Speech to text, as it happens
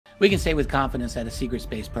We can say with confidence that a secret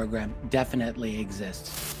space program definitely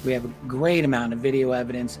exists. We have a great amount of video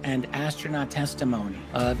evidence and astronaut testimony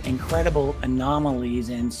of incredible anomalies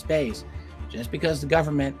in space. Just because the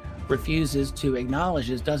government refuses to acknowledge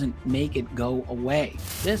this doesn't make it go away.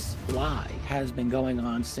 This lie has been going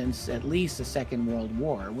on since at least the Second World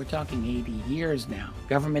War. We're talking 80 years now.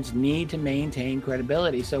 Governments need to maintain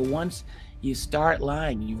credibility. So once you start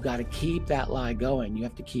lying, you've got to keep that lie going. You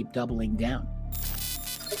have to keep doubling down.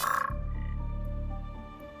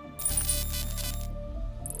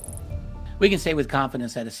 We can say with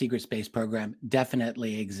confidence that a secret space program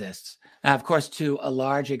definitely exists. Now, of course, to a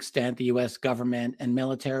large extent, the U.S. government and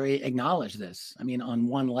military acknowledge this. I mean, on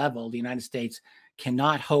one level, the United States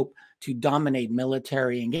cannot hope to dominate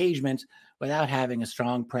military engagements without having a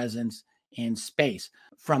strong presence in space.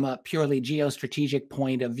 From a purely geostrategic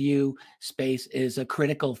point of view, space is a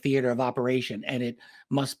critical theater of operation, and it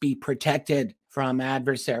must be protected from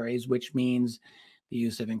adversaries, which means the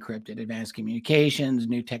use of encrypted advanced communications,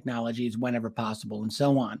 new technologies whenever possible, and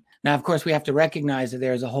so on. Now, of course, we have to recognize that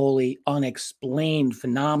there is a wholly unexplained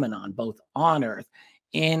phenomenon, both on Earth,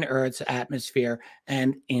 in Earth's atmosphere,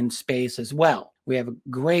 and in space as well. We have a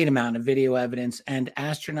great amount of video evidence and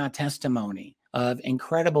astronaut testimony of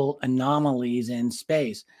incredible anomalies in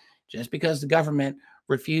space. Just because the government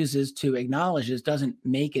refuses to acknowledge this doesn't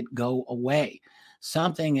make it go away.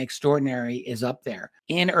 Something extraordinary is up there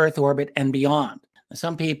in Earth orbit and beyond.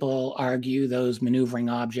 Some people argue those maneuvering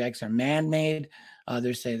objects are man-made.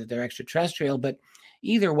 Others say that they're extraterrestrial. But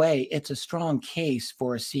either way, it's a strong case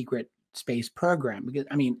for a secret space program. Because,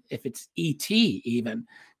 I mean, if it's ET even,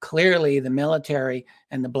 clearly the military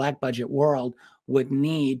and the black budget world would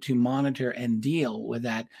need to monitor and deal with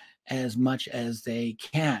that as much as they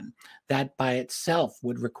can. That by itself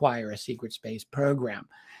would require a secret space program.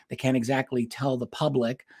 They can't exactly tell the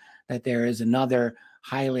public that there is another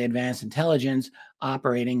highly advanced intelligence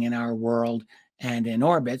operating in our world and in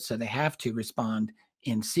orbit, so they have to respond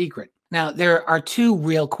in secret. Now, there are two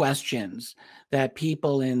real questions that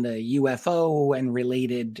people in the UFO and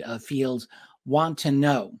related fields want to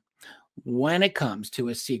know when it comes to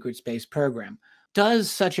a secret space program. Does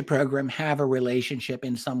such a program have a relationship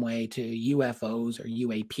in some way to UFOs or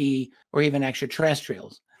UAP or even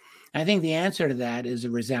extraterrestrials? I think the answer to that is a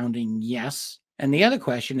resounding yes. And the other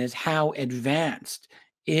question is, how advanced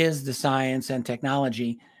is the science and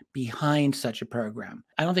technology behind such a program?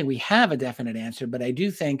 I don't think we have a definite answer, but I do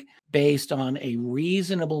think based on a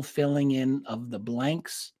reasonable filling in of the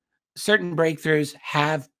blanks, certain breakthroughs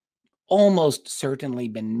have almost certainly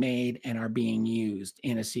been made and are being used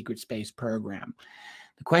in a secret space program.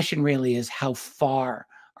 The question really is, how far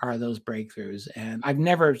are those breakthroughs? And I've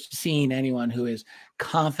never seen anyone who is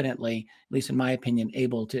confidently, at least in my opinion,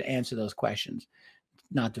 able to answer those questions,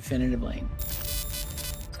 not definitively.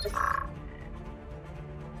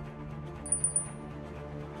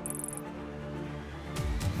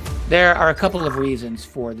 There are a couple of reasons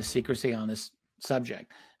for the secrecy on this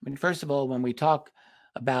subject. I mean, first of all, when we talk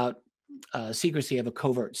about secrecy of a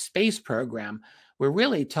covert space program, we're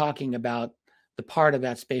really talking about the part of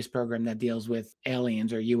that space program that deals with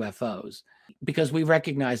aliens or UFOs, because we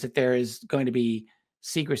recognize that there is going to be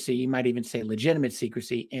secrecy, you might even say legitimate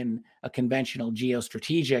secrecy, in a conventional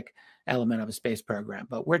geostrategic element of a space program.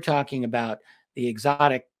 But we're talking about the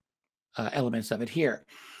exotic elements of it here.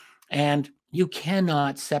 And you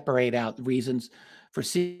cannot separate out the reasons for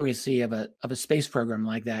secrecy of a space program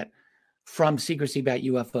like that from secrecy about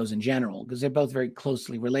UFOs in general, because they're both very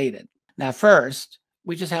closely related. Now, first,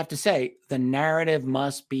 we just have to say the narrative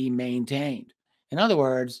must be maintained. In other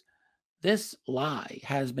words, this lie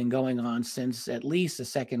has been going on since at least the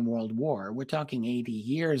Second World War. We're talking 80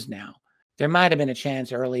 years now. There might have been a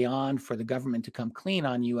chance early on for the government to come clean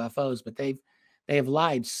on UFOs, but they have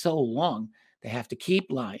lied so long, they have to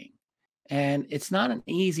keep lying. And it's not an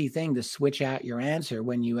easy thing to switch out your answer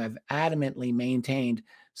when you have adamantly maintained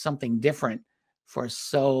something different for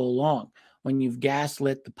so long, when you've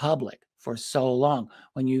gaslit the public for so long,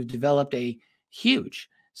 when you've developed a huge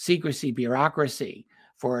secrecy bureaucracy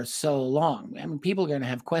for so long. I mean, people are going to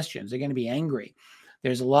have questions. They're going to be angry.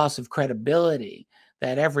 There's a loss of credibility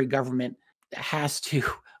that every government has to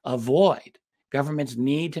avoid. Governments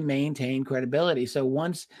need to maintain credibility. So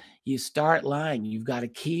once you start lying, you've got to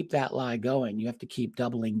keep that lie going. You have to keep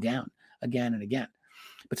doubling down again and again.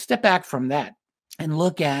 But step back from that and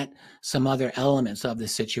look at some other elements of the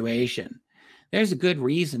situation. There's a good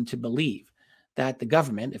reason to believe that the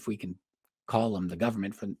government, if we can call them the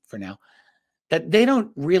government for now, that they don't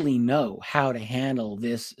really know how to handle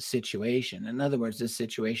this situation. In other words, this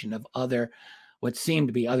situation of what seem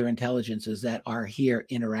to be other intelligences that are here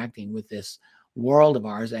interacting with this world of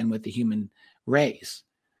ours and with the human race.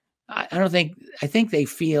 I think they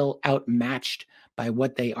feel outmatched by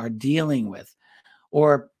what they are dealing with.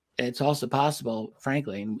 Or it's also possible,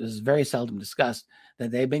 frankly, and this is very seldom discussed,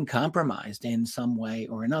 that they've been compromised in some way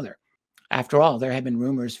or another. After all, there have been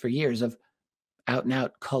rumors for years of out and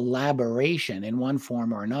out collaboration in one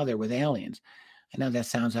form or another with aliens. I know that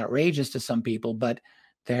sounds outrageous to some people, but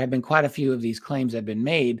there have been quite a few of these claims that have been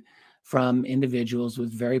made from individuals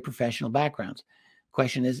with very professional backgrounds.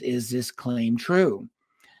 Question is this claim true?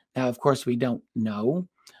 Now, of course, we don't know,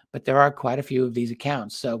 but there are quite a few of these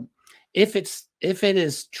accounts. So if it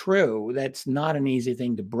is true, that's not an easy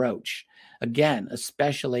thing to broach. Again,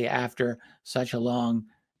 especially after such a long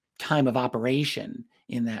time of operation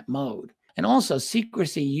in that mode. And also,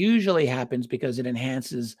 secrecy usually happens because it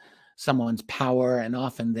enhances someone's power and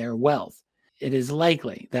often their wealth. It is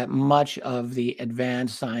likely that much of the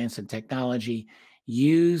advanced science and technology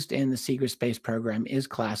used in the secret space program is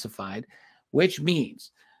classified, which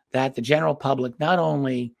means that the general public not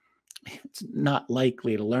only it's not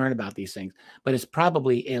likely to learn about these things, but it's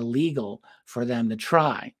probably illegal for them to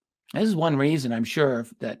try. This is one reason I'm sure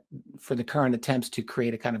that for the current attempts to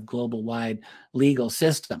create a kind of global wide legal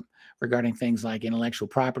system regarding things like intellectual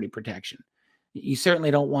property protection. You certainly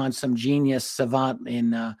don't want some genius savant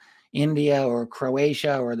in India or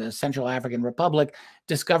Croatia or the Central African Republic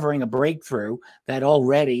discovering a breakthrough that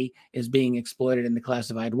already is being exploited in the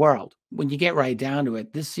classified world. When you get right down to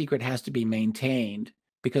it, this secret has to be maintained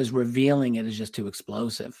because revealing it is just too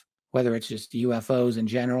explosive, whether it's just UFOs in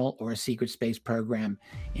general or a secret space program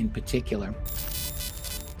in particular.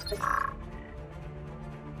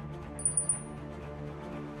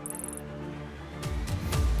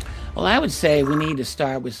 Well, I would say we need to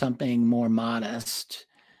start with something more modest.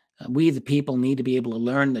 We, the people, need to be able to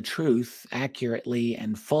learn the truth accurately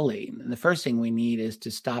and fully. And the first thing we need is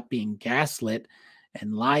to stop being gaslit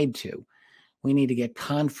and lied to. We need to get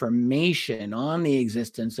confirmation on the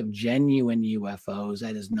existence of genuine UFOs,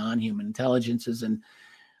 that is, non-human intelligences, and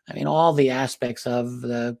I mean, all the aspects of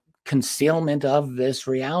the concealment of this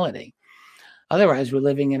reality. Otherwise, we're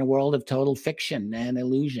living in a world of total fiction and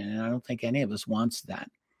illusion, and I don't think any of us wants that.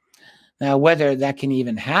 Now, whether that can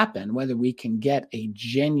even happen, whether we can get a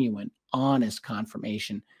genuine, honest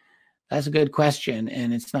confirmation, that's a good question,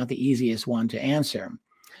 and it's not the easiest one to answer.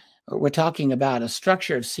 We're talking about a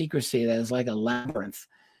structure of secrecy that is like a labyrinth.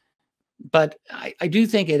 But I do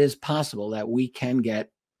think it is possible that we can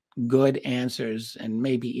get good answers and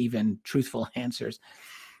maybe even truthful answers.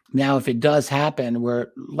 Now, if it does happen,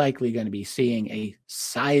 we're likely going to be seeing a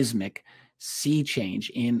seismic sea change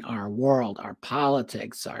in our world, our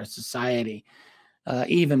politics, our society,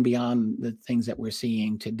 even beyond the things that we're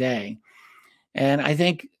seeing today. And I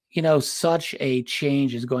think, such a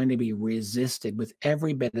change is going to be resisted with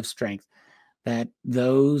every bit of strength that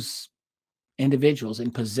those individuals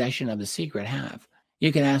in possession of the secret have.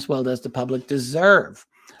 You can ask, well, does the public deserve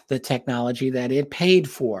the technology that it paid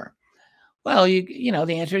for? Well,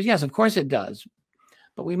 the answer is yes, of course it does.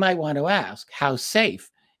 But we might want to ask, how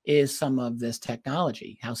safe is some of this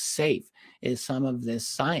technology? How safe is some of this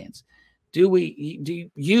science? Do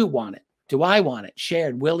you want it? Do I want it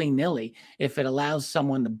shared willy-nilly if it allows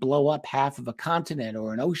someone to blow up half of a continent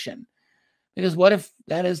or an ocean? Because what if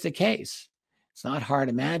that is the case? It's not hard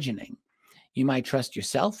imagining. You might trust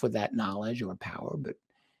yourself with that knowledge or power, but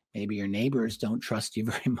maybe your neighbors don't trust you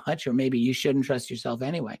very much, or maybe you shouldn't trust yourself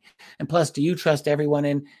anyway. And plus, do you trust everyone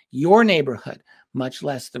in your neighborhood, much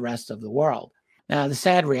less the rest of the world? Now, the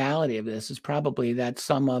sad reality of this is probably that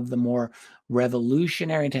some of the more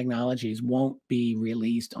revolutionary technologies won't be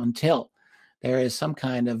released until there is some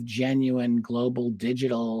kind of genuine global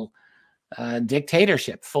digital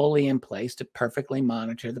dictatorship fully in place to perfectly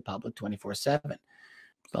monitor the public 24/7.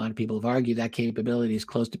 A lot of people have argued that capability is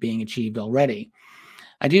close to being achieved already.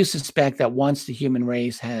 I do suspect that once the human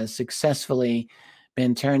race has successfully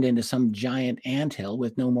been turned into some giant anthill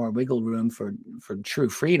with no more wiggle room for true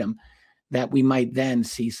freedom, that we might then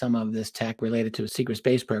see some of this tech related to a secret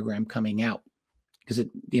space program coming out. Because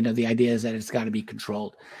the idea is that it's got to be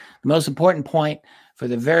controlled. The most important point for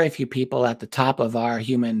the very few people at the top of our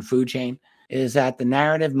human food chain is that the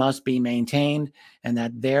narrative must be maintained and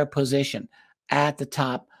that their position at the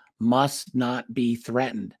top must not be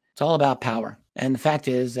threatened. It's all about power. And the fact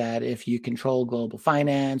is that if you control global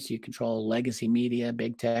finance, you control legacy media,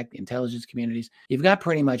 big tech, intelligence communities, you've got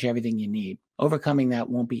pretty much everything you need. Overcoming that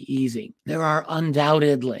won't be easy. There are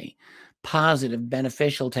undoubtedly positive,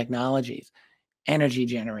 beneficial technologies. Energy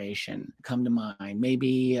generation come to mind,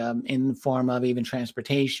 maybe in the form of even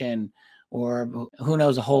transportation, or who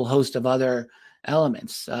knows, a whole host of other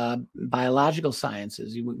elements, biological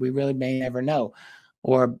sciences, we really may never know,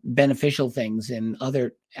 or beneficial things in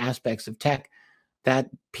other aspects of tech that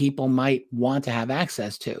people might want to have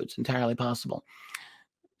access to. It's entirely possible.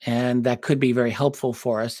 And that could be very helpful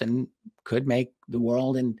for us and could make the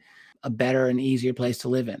world a better and easier place to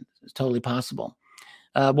live in. It's totally possible.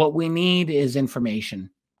 What we need is information,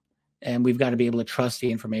 and we've got to be able to trust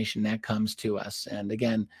the information that comes to us. And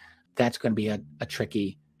again, that's going to be a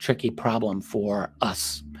tricky problem for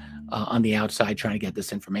us on the outside trying to get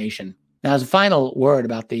this information. Now, as a final word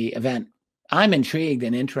about the event, I'm intrigued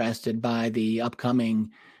and interested by the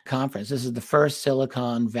upcoming conference. This is the first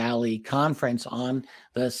Silicon Valley conference on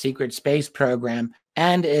the secret space program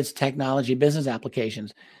and its technology business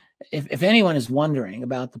applications. If anyone is wondering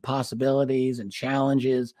about the possibilities and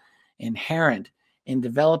challenges inherent in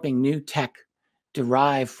developing new tech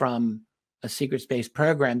derived from a secret space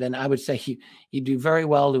program, then I would say you do very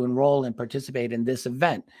well to enroll and participate in this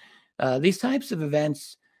event. These types of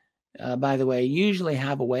events, by the way, usually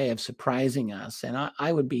have a way of surprising us. And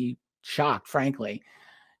I would be shocked, frankly,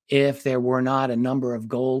 if there were not a number of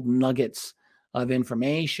gold nuggets of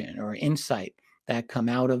information or insight that come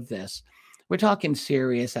out of this. We're talking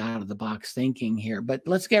serious out-of-the-box thinking here, but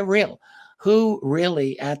let's get real. Who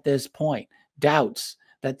really, at this point, doubts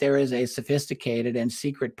that there is a sophisticated and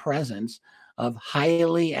secret presence of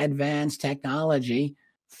highly advanced technology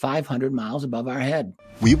 500 miles above our head?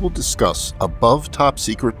 We will discuss above top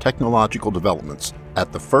secret technological developments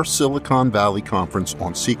at the first Silicon Valley Conference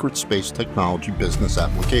on Secret Space Technology Business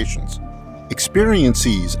Applications.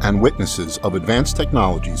 Experiencees and witnesses of advanced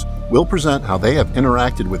technologies will present how they have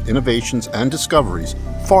interacted with innovations and discoveries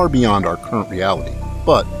far beyond our current reality,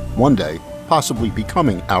 but one day possibly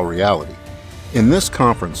becoming our reality. In this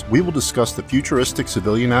conference, we will discuss the futuristic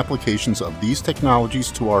civilian applications of these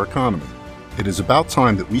technologies to our economy. It is about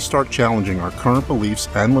time that we start challenging our current beliefs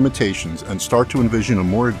and limitations and start to envision a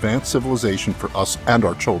more advanced civilization for us and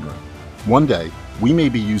our children. One day, we may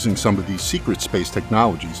be using some of these secret space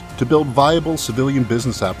technologies to build viable civilian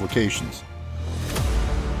business applications.